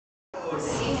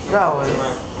That was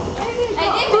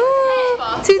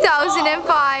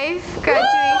 2005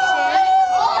 graduation.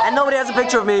 and nobody has a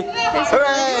picture of me.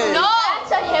 Hooray! No!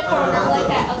 That's a hippo, not like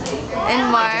that. And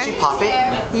Did Mark. she pop it?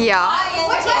 Yeah.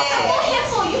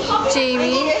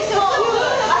 Jamie.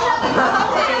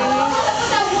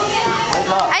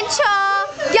 And Cho.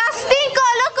 Yastinko,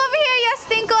 look over here,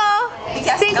 Yastinko.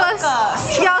 Stinko.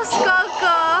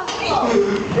 Yaskoko.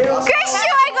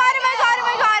 Christian, I got him.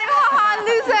 Haha,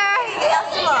 loser.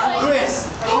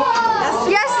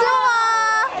 Yasuma.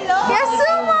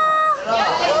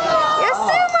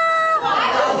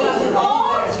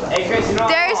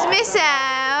 There's Miss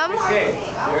Sam.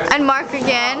 And Mark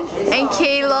again. And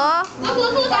Kayla.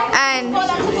 And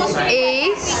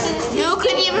Ace. You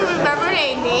couldn't even remember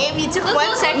their name. You took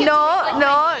 1 second. No.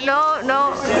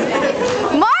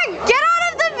 Mark, get out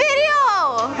of the video!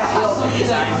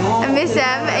 And Miss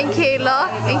M and Kayla.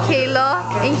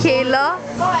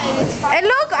 And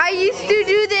look, I used to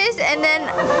do this and then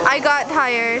I got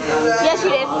tired. Yes, you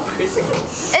did.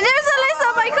 And then